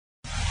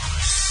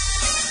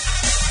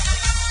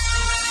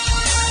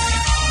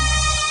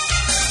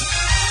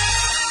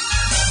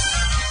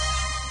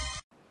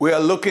We are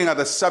looking at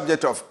the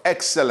subject of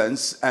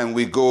excellence, and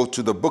we go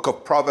to the book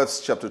of Proverbs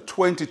chapter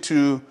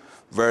 22,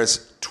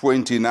 verse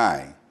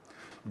 29.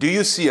 Do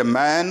you see a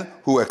man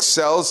who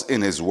excels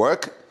in his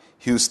work?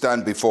 He will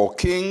stand before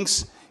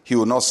kings. He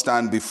will not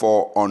stand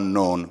before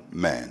unknown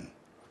men.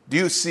 Do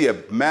you see a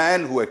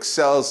man who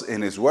excels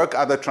in his work?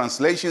 Other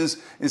translations,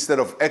 instead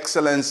of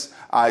excellence,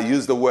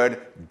 use the word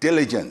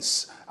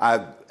diligence.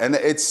 And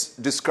it's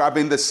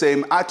describing the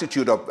same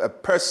attitude of a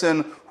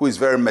person who is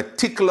very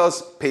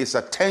meticulous, pays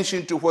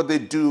attention to what they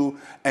do,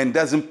 and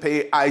doesn't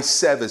pay eye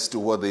service to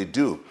what they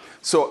do.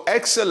 So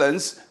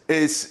excellence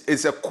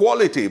is a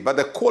quality, but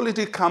the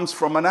quality comes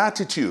from an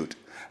attitude.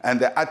 And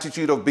the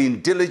attitude of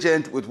being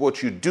diligent with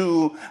what you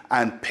do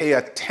and pay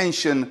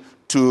attention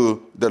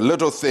to the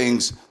little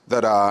things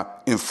that are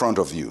in front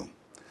of you.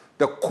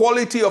 The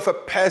quality of a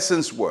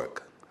person's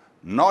work,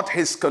 not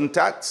his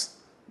contacts,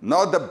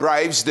 not the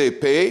bribes they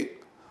pay,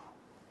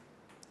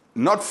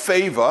 not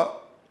favor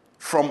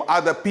from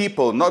other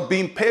people, not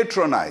being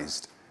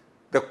patronized.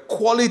 The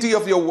quality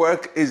of your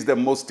work is the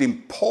most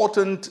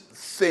important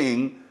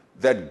thing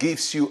that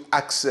gives you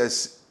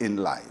access in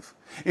life.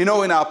 You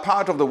know, in our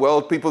part of the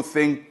world, people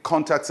think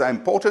contacts are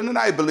important, and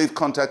I believe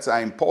contacts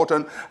are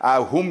important.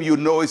 Whom you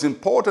know is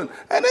important,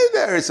 and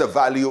there is a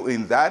value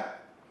in that.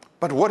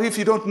 But what if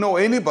you don't know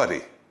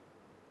anybody?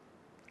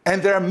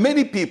 And there are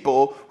many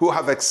people who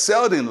have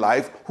excelled in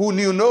life who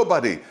knew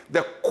nobody.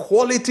 The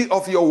quality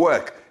of your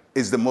work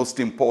is the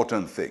most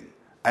important thing.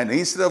 And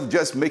instead of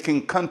just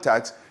making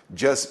contacts,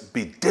 just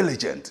be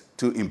diligent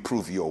to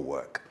improve your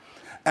work.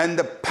 And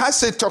the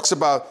passage talks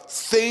about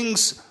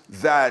things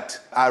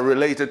that are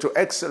related to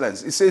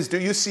excellence. It says,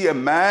 do you see a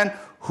man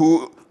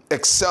who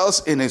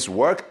excels in his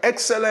work?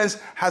 Excellence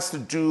has to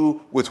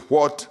do with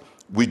what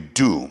we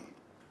do.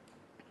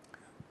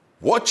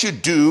 What you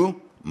do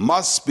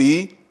must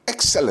be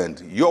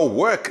excellent. Your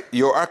work,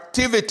 your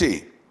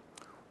activity.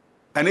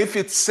 And if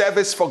it's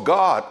service for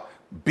God,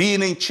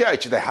 being in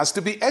church, there has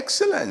to be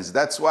excellence.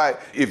 That's why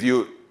if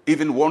you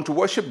even want to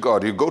worship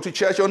God, you go to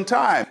church on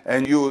time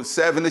and you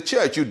serve in the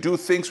church. You do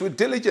things with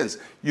diligence.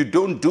 You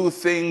don't do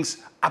things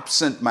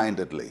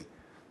absent-mindedly.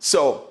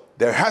 So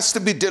there has to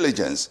be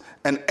diligence,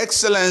 and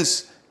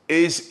excellence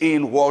is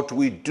in what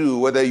we do.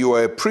 Whether you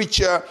are a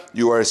preacher,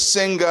 you are a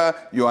singer,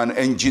 you are an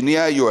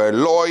engineer, you are a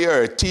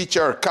lawyer, a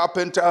teacher, a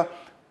carpenter,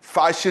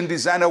 fashion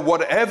designer,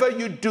 whatever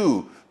you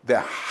do,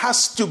 there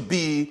has to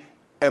be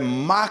a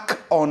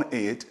mark on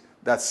it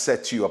that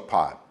sets you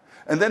apart.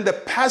 And then the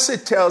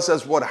passage tells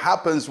us what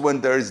happens when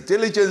there is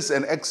diligence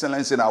and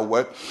excellence in our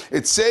work.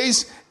 It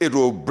says it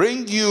will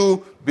bring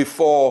you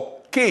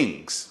before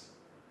kings.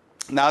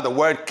 Now, the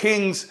word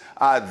kings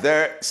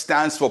there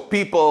stands for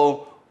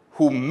people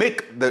who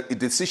make the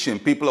decision,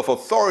 people of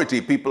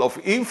authority, people of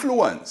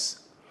influence.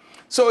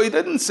 So it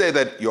didn't say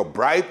that your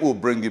bribe will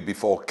bring you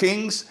before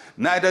kings.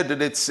 Neither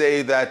did it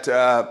say that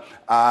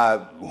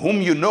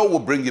whom you know will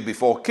bring you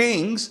before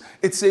kings.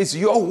 It says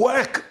your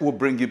work will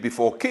bring you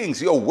before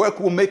kings. Your work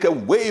will make a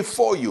way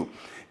for you.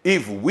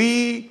 If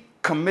we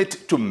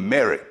commit to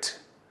merit,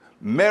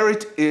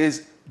 merit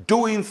is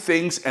doing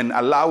things and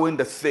allowing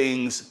the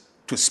things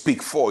to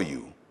speak for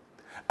you.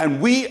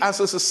 And we as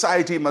a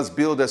society must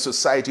build a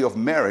society of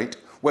merit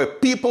where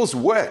people's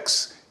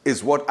works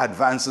is what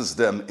advances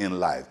them in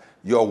life.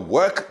 Your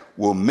work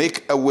will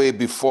make a way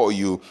before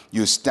you.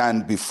 You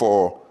stand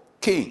before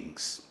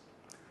kings.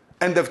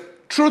 And the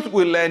truth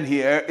we learn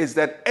here is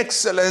that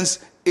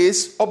excellence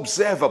is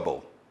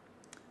observable.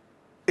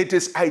 It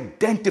is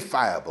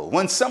identifiable.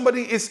 When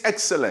somebody is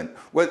excellent,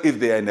 well,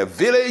 if they are in a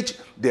village,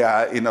 they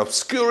are in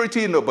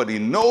obscurity, nobody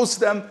knows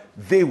them,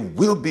 they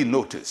will be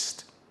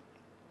noticed.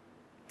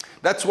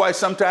 That's why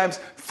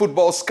sometimes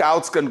football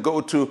scouts can go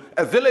to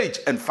a village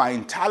and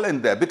find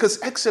talent there,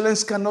 because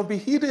excellence cannot be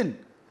hidden.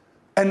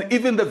 And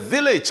even the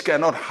village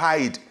cannot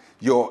hide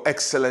your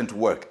excellent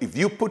work. If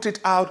you put it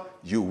out,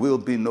 you will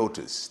be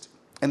noticed.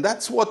 And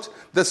that's what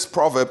this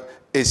proverb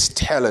is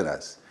telling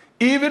us.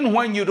 Even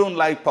when you don't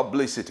like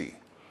publicity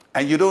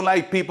and you don't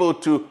like people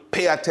to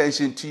pay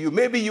attention to you,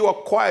 maybe you are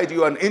quiet,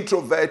 you are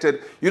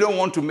introverted, you don't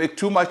want to make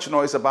too much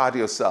noise about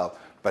yourself.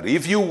 But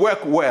if you work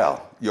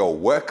well, your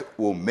work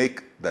will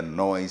make the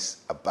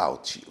noise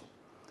about you.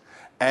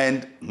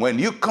 And when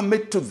you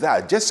commit to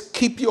that, just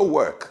keep your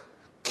work,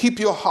 keep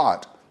your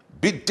heart,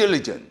 be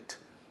diligent,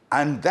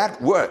 and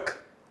that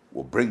work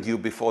will bring you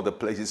before the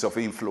places of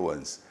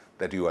influence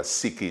that you are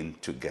seeking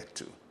to get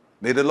to.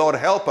 May the Lord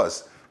help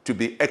us to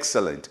be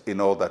excellent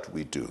in all that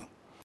we do.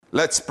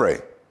 Let's pray.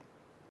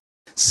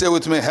 Say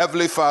with me,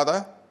 Heavenly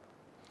Father,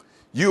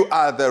 you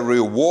are the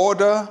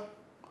rewarder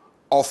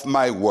of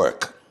my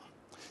work.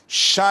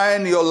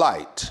 Shine your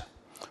light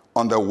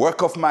on the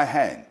work of my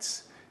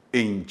hands.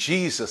 In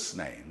Jesus'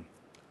 name,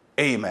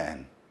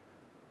 amen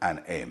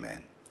and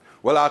amen.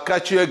 Well, I'll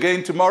catch you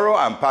again tomorrow.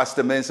 I'm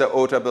Pastor Mensa,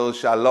 Otabil.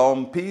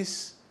 Shalom,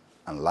 peace,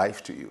 and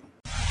life to you.